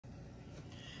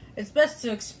It's best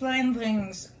to explain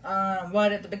things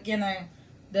right at the beginning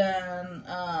than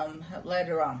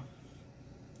later on,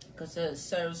 because it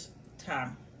saves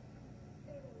time.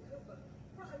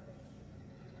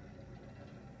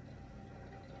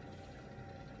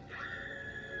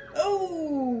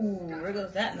 Oh, where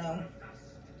goes that now?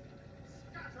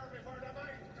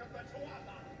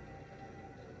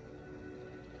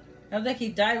 I don't think he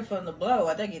died from the blow.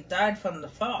 I think he died from the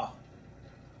fall.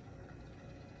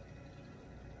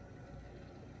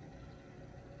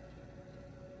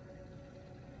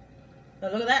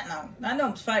 But look at that now. Now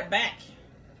gnomes fight back.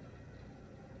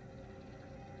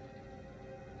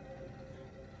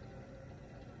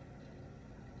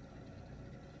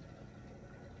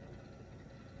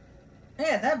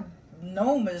 Yeah, that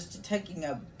gnome is taking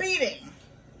a beating.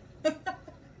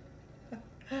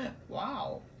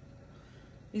 Wow.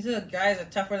 These little guys are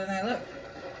tougher than they look.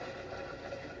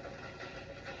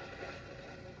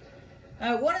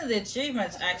 One of the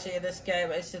achievements actually in this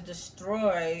game is to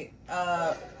destroy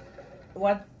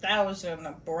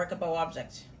 1,000 breakable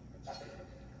objects.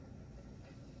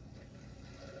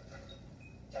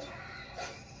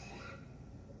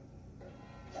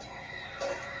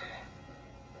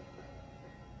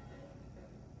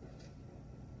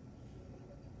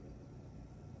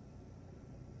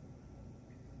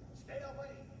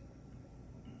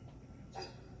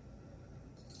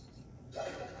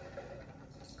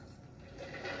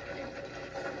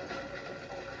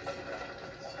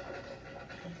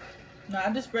 No,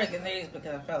 I'm just breaking these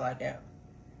because I felt like it.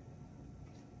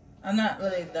 I'm not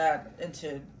really that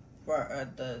into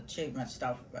the achievement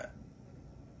stuff, but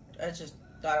I just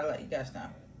thought I'd let you guys know.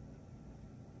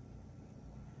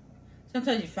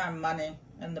 Sometimes you find money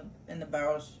in the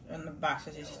barrels, in the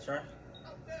boxes you destroy.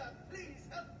 Out there, please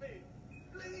help me,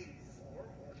 please.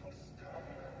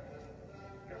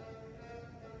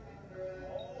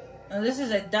 Now this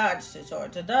is a dodge tutorial.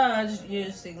 To dodge,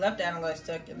 use the left analog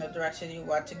stick in the direction you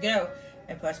want to go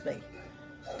and press B.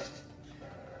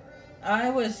 I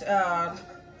was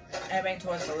aiming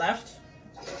towards the left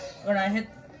when I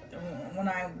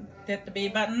hit the B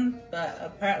button, but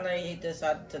apparently he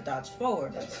decided to dodge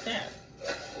forward instead,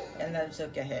 and then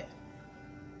took a hit.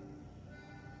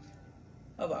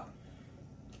 Oh well.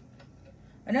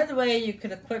 Another way you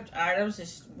could equip items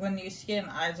is when you see an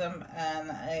item and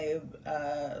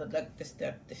like this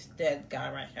dead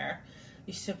guy right here.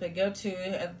 You simply go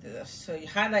to so you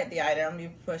highlight the item,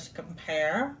 you push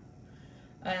compare,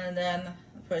 and then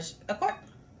push equip,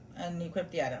 and you equip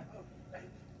the item. Oh, thank you.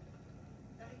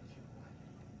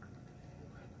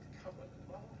 Come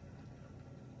along.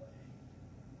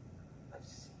 I've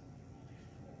seen you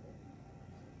before.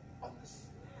 On the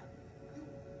slab.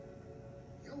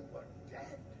 You were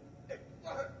dead. It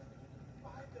worked. By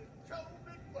the dome,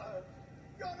 it worked.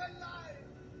 You're alive.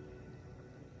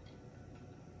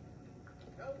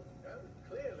 No,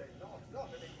 clearly not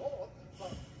anymore.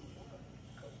 But you were.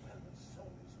 The well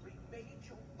souls remade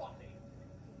your body.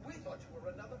 We thought you were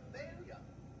another failure.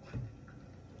 But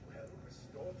the well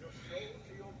restored your soul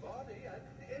to your body, and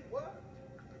it worked.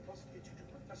 We must get you to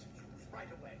Professor Hughes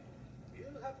right away.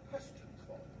 He'll have questions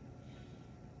for you.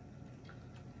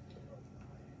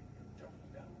 Don't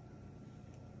know.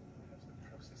 Perhaps the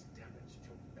process damaged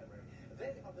your memory.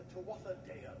 They are the Tuatha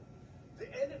Deo, the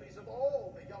enemies of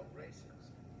all the young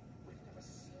races. We've never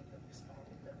seen them this far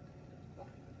either, not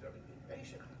even during the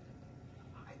invasion.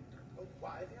 I don't know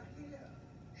why they are here.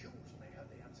 Hughes may have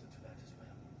the answer to that as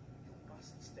well. You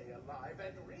must stay alive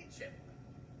and reach him.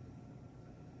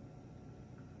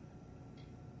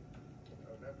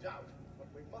 No doubt, but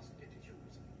we must get to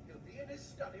Hughes. He'll be in his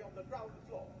study on the ground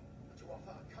floor. The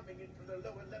Tuatha are coming in from the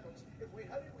lower levels. If we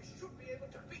hurry, we should be able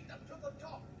to beat them to the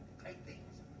top. Take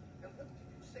these. They'll never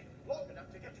keep you safe long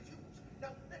enough to get to Hughes.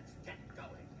 Now let's get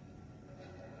going.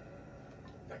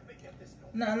 Let me get this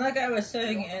going. Now, like I was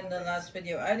saying in the last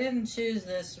video, I didn't choose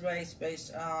this race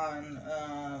based on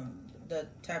the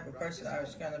type of person I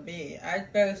was going to be. I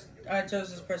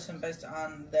chose this person based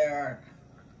on their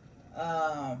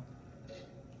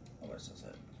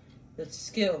the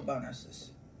skill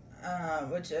bonuses.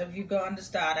 Which, if you go under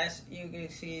status, you can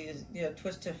see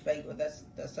Twist of Fate. But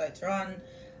that's later on.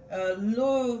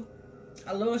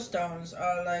 Allure stones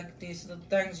are like these little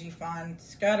things you find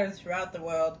scattered throughout the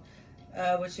world,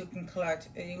 which you can collect.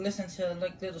 You listen to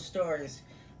like little stories,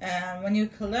 and when you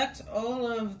collect all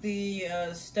of the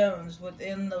stones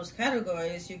within those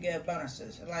categories, you get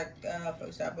bonuses. Like for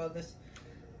example, this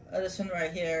one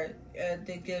right here,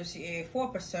 it gives you a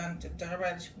 4%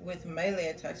 damage with melee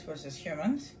attacks versus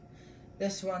humans.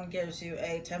 This one gives you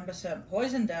a 10%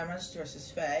 poison damage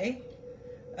versus Fae,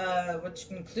 which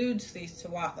includes these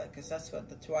Tuatha, because that's what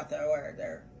the Tuatha are.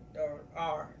 They're or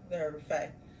are their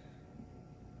Fae.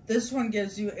 This one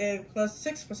gives you a plus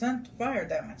 6% fire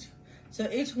damage. So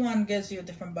each one gives you a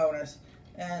different bonus.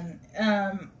 And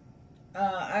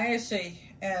I actually,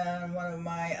 in one of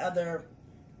my other,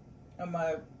 on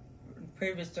my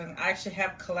previous thing, I actually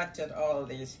have collected all of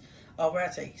these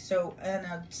already. So in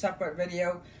a separate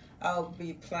video, I'll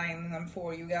be playing them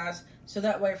for you guys. So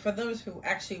that way, for those who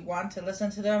actually want to listen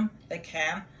to them, they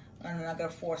can. And I'm not going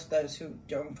to force those who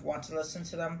don't want to listen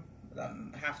to them,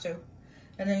 have to.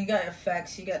 And then you got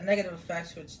effects. You got negative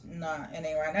effects, which not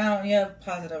any right now. And you have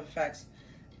positive effects,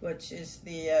 which is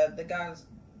the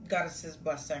goddess's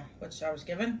blessing, which I was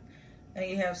given. And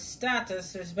you have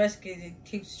status, which basically it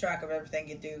keeps track of everything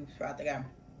you do throughout the game.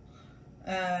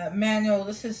 Manual.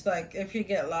 This is like if you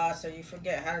get lost or you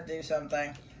forget how to do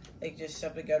something, you just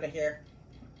simply go to here.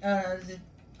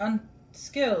 On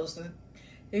skills,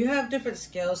 you have different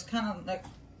skills, kind of like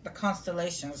the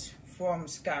constellations from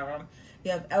Skyrim.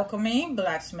 You have alchemy,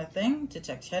 blacksmithing,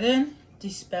 detect hidden,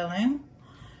 dispelling,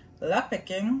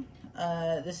 lockpicking.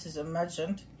 This is a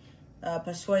merchant.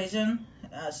 Persuasion,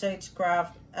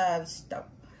 sagecraft, and stealth.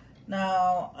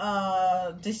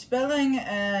 Now, dispelling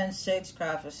and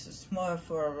sagecraft is more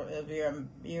for if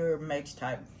you're mage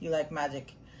type. You like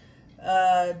magic.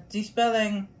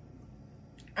 Dispelling,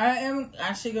 I am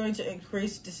actually going to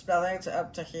increase dispelling to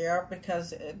up to here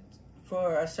because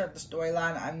for a certain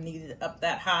storyline I need it up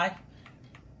that high.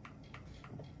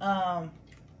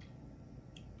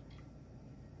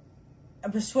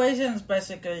 And persuasion is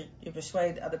basically you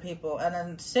persuade other people, and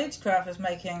then sagecraft is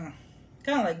making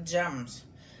kind of like gems,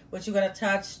 which you can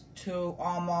attach to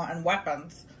armor and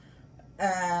weapons,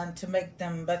 and to make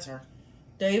them better.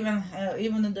 They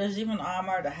there's even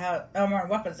armor and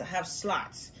weapons that have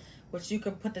slots, which you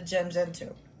can put the gems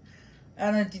into.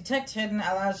 And then detect hidden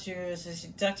allows you.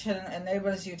 Detect hidden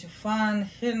enables you to find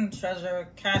hidden treasure,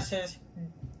 caches,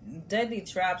 deadly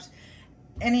traps,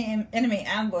 any enemy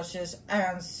ambushes,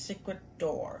 and secret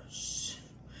doors,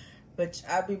 which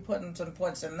I'll be putting some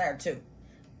points in there too.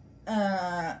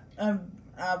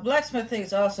 Blacksmithing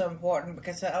is also important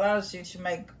because it allows you to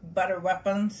make better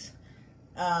weapons,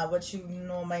 which you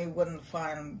normally wouldn't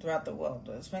find throughout the world.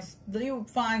 It means you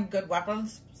find good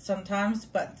weapons sometimes,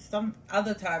 but some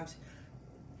other times,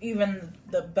 even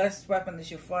the best weapon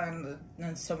that you find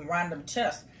in some random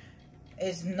chest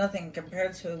is nothing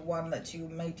compared to the one that you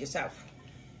made yourself.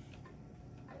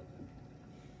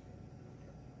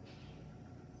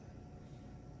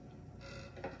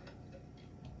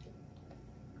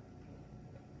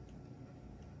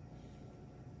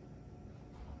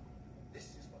 This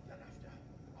is what they're after.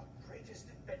 Our greatest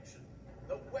invention.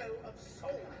 The Well of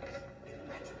Souls.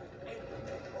 Imagine an end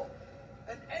to hope.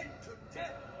 An end to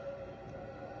death.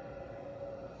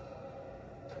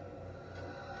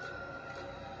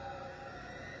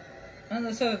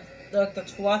 And so, like the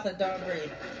Tuatha don't agree.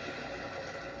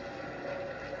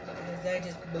 Because they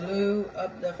just blew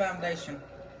up the foundation.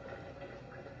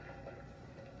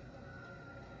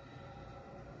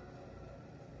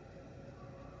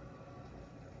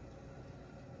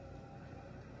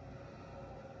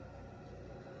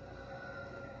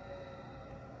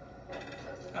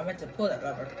 I meant to pull that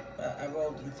lever, but I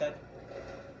rolled instead.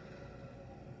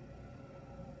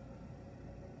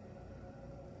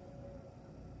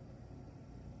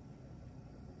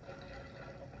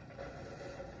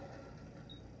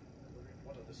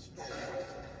 One of the stores.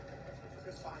 If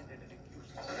you can find anything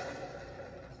useful.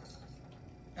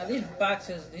 Now these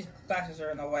boxes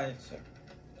are in the way, so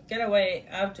get away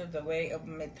out of the way of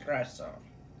my treasure.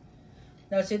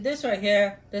 Now see this right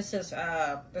here, this is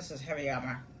heavy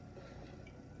armor.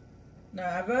 Now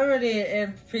I've already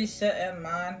preset in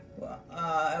mind.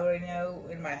 I already know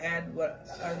in my head what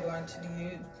I'm going to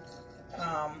do.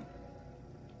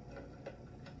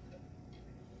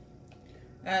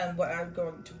 And what I'm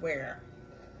going to wear.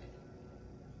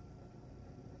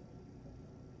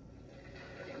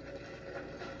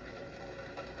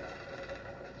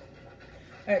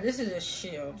 Alright, this is a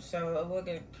shield, so we're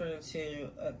going to put it to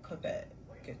equip it.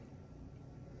 Okay.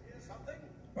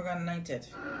 We're going to knight it.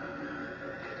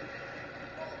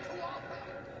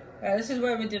 Alright, this is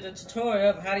where we did a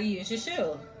tutorial of how to use your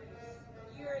shield.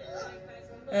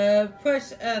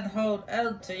 Push and hold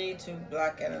LT to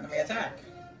block an enemy attack.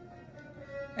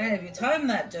 And if you time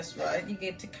that just right, you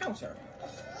get to counter.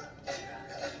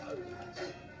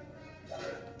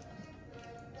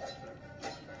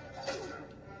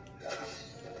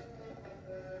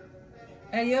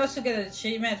 And you also get an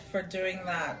achievement for doing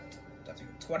that, I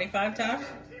think, 25 times.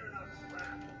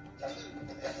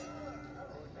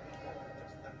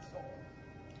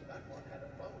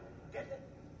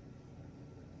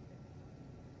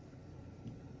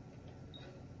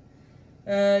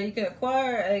 You can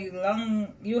acquire a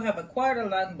long. You have acquired a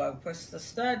longbow. Press the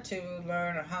start to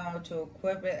learn how to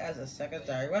equip it as a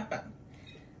secondary weapon.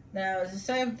 Now it's the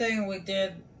same thing we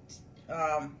did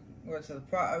with the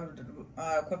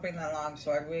equipping the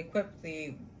longsword. We equipped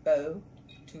the bow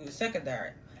to the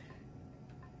secondary,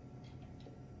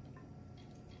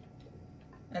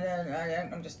 and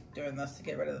then I'm just doing this to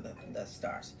get rid of the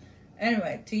stars.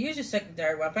 Anyway, to use your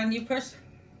secondary weapon, you press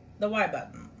the Y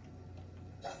button.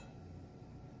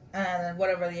 And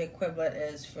whatever the equivalent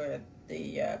is for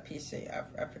the PC,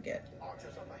 I forget.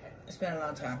 It's been a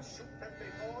long time.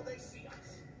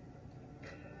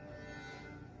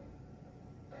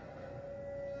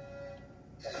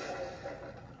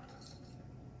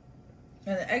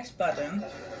 And the X button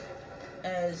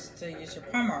is to use your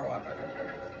primary weapon.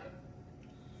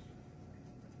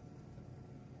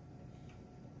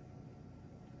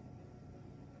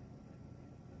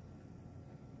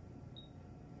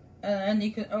 And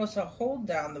you can also hold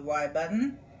down the Y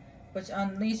button, which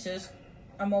unleashes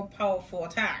a more powerful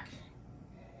attack.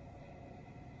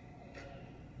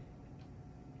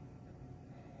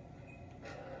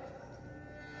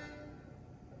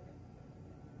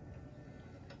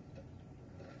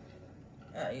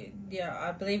 Yeah,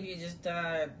 I believe you just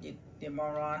died, you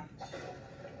moron.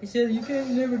 He said, "You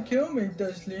can never kill me,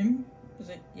 Dustling." I was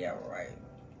like, "Yeah, right.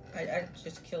 I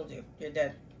just killed you. You're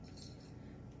dead."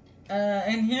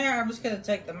 In here, I'm just gonna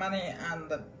take the money and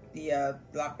the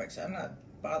lockpicks. I'm not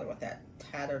bother with that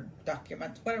tattered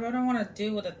document. What do I want to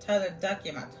do with a tattered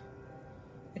document?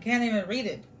 I can't even read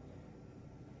it.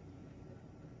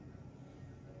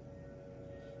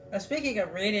 Speaking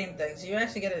of reading things, you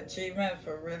actually get an achievement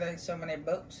for reading so many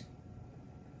books.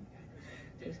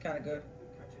 It's kind of good.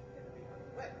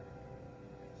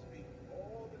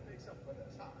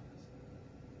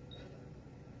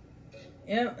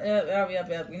 Yep.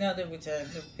 We know the return.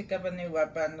 To pick up a new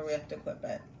weapon, we have to equip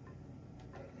it.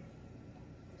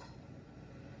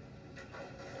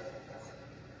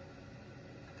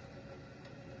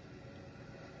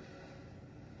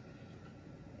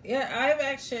 Yeah, I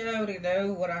already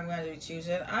know what I'm going to be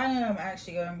choosing. I am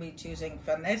actually going to be choosing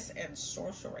finesse and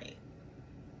sorcery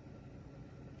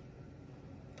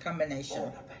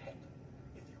combination.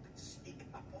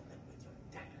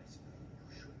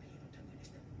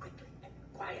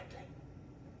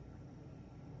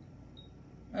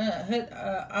 Hit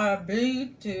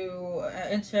RB to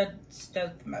enter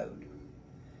stealth mode.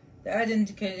 The ad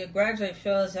indicator gradually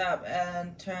fills up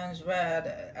and turns red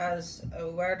as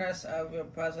awareness of your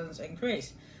presence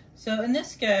increase. So in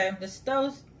this game, the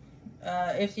stealth,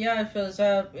 if the eye fills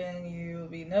up and you'll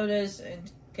be noticed,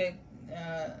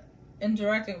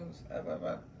 interacting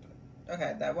with,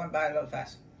 okay, that went by a little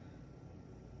fast.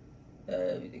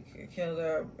 Kill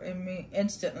her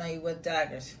instantly with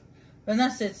daggers.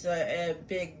 Unless it's a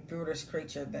big brutish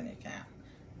creature, then you can.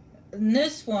 In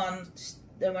this one,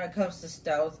 when it comes to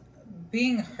stealth,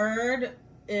 being heard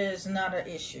is not an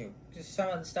issue. Because some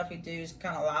of the stuff you do is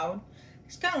kind of loud.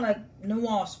 It's kind of like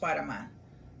Noir Spider-Man.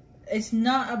 It's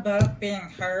not about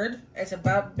being heard, it's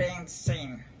about being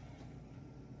seen.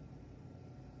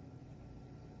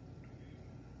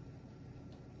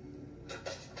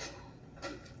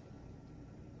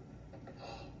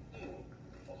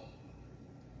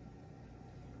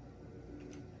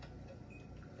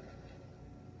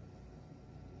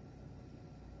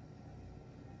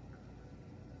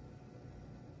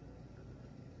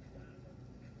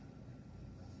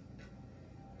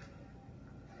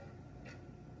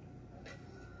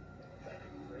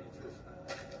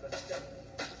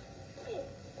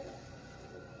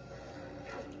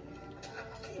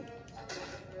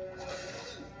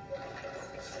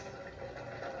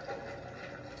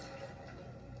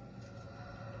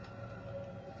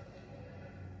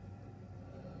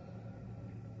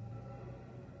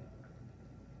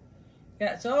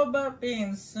 Yeah, it's all about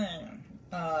being seen.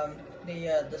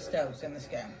 The stealth in this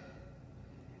game.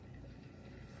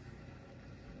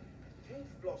 Cave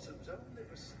blossoms only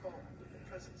respond in the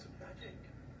presence of magic.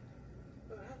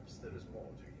 Perhaps there is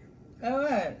more to you.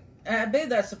 Alright. I believe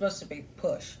that's supposed to be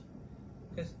push.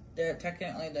 Because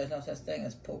technically there's no such thing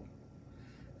as pull.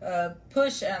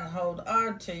 Push and hold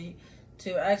R to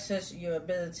access your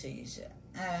abilities.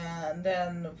 And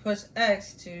then push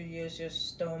X to use your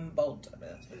stone bolt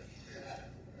ability.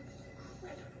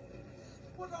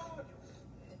 What are you?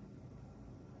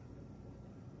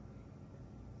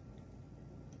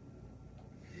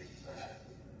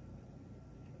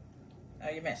 Oh,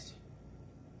 you missed.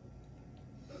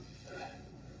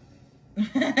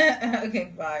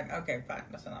 Okay, fine.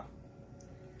 That's enough.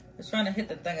 I was trying to hit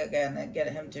the thing again and get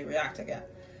him to react again.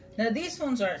 Now these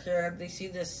ones right here, they see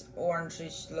this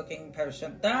orangish looking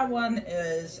potion. That one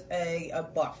is a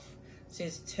buff. So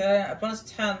it's 10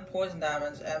 poison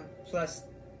damage and plus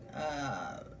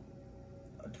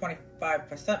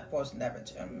 25% poison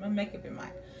damage. Make up your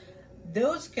mind.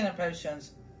 Those kind of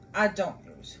potions I don't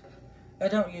use. I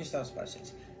don't use those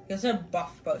potions because they're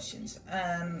buff potions,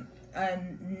 and I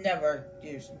never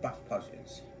use buff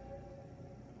potions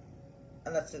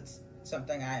unless it's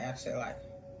something I actually like.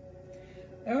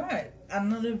 Alright,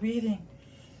 another reading.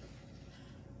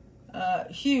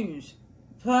 Hughes,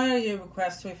 per your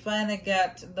request, we finally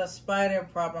get the spider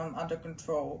problem under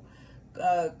control.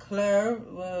 Claire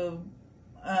will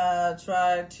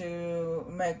try to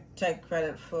take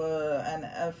credit for an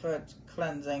effort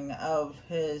cleansing of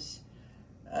his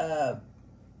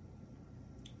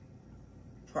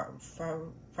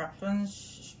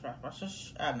preference.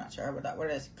 I'm not sure what that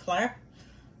word is. Claire?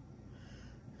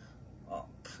 Oh,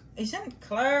 isn't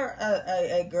Claire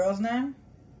a girl's name?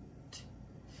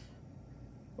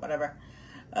 Whatever.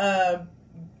 But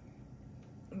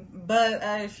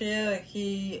I feel like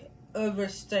he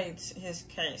overstates his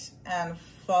case and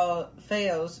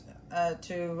fails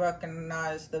to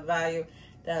recognize the value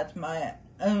that my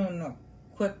own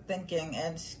quick thinking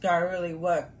and scholarly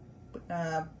work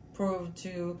proved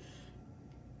to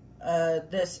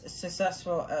this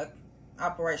successful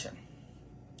operation.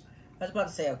 I was about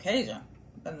to say occasion,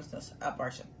 but it's this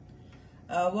operation.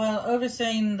 While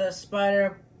overseeing the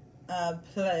spider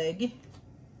plague,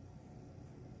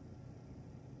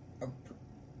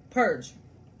 purge,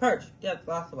 yeah,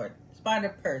 that's the word,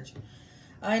 spider purge,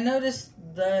 I noticed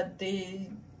that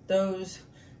those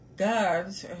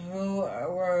guards who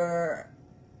were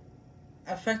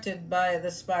affected by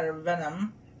the spider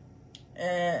venom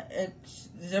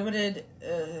exhibited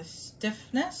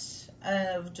stiffness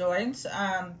of joints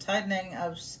and tightening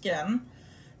of skin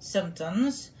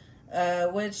symptoms,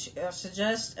 which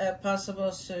suggest a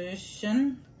possible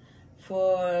solution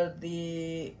for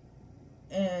the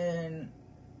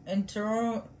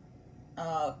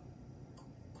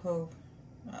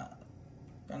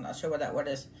I'm not sure what that word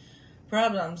is,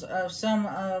 problems of some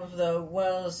of the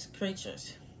world's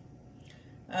creatures.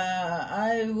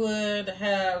 I would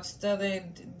have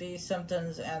studied the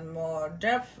symptoms in more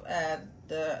depth at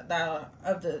the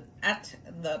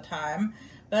time,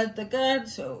 but the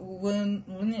guards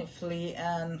willfully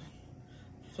and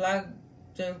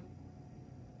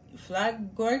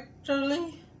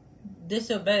flagrantly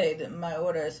disobeyed my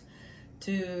orders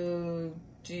to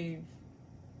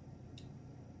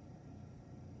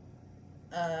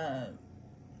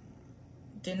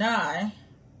deny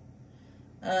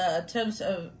attempts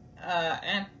of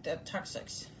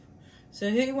antitoxics.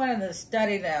 So he wanted to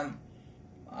study them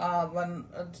when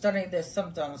studying their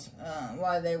symptoms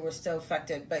while they were still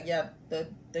affected, but yet the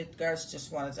guards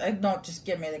just wanted to, no, just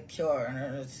give me the cure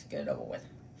and let's get it over with.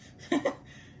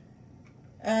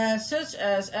 Such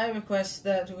as I request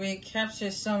that we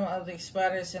capture some of the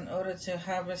spiders in order to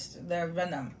harvest their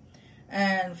venom,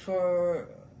 and for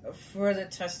further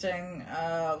testing.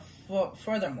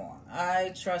 Furthermore,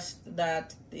 I trust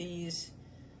that these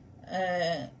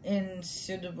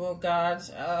insuitable gods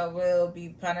will be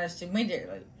punished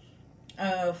immediately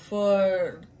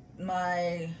for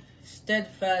my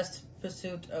steadfast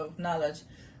pursuit of knowledge.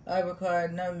 I require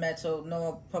no medal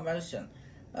nor promotion.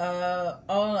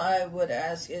 All I would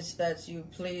ask is that you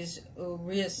please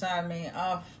reassign me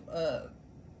off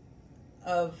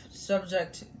of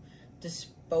subject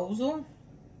disposal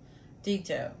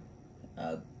detail.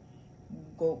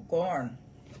 Gorn.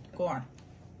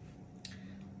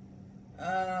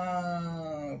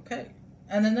 Okay.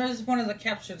 And then there's one of the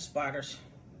captured spiders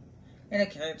in a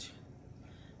cage.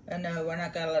 And no, we're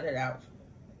not gonna let it out.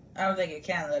 I don't think you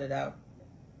can let it out.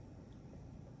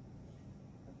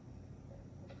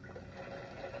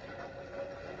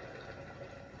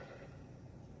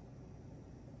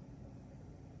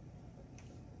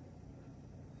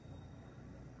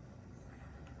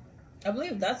 I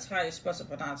believe that's how you're supposed to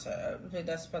pronounce it. I believe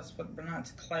that's supposed to pronounce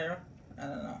Claire. I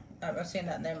don't know. I've seen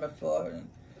that name before.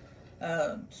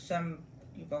 And, some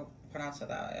people pronounce it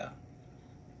that, yeah.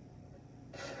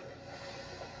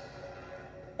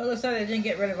 It looks like they didn't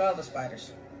get rid of all the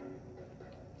spiders.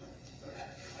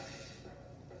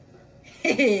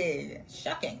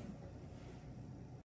 Shocking.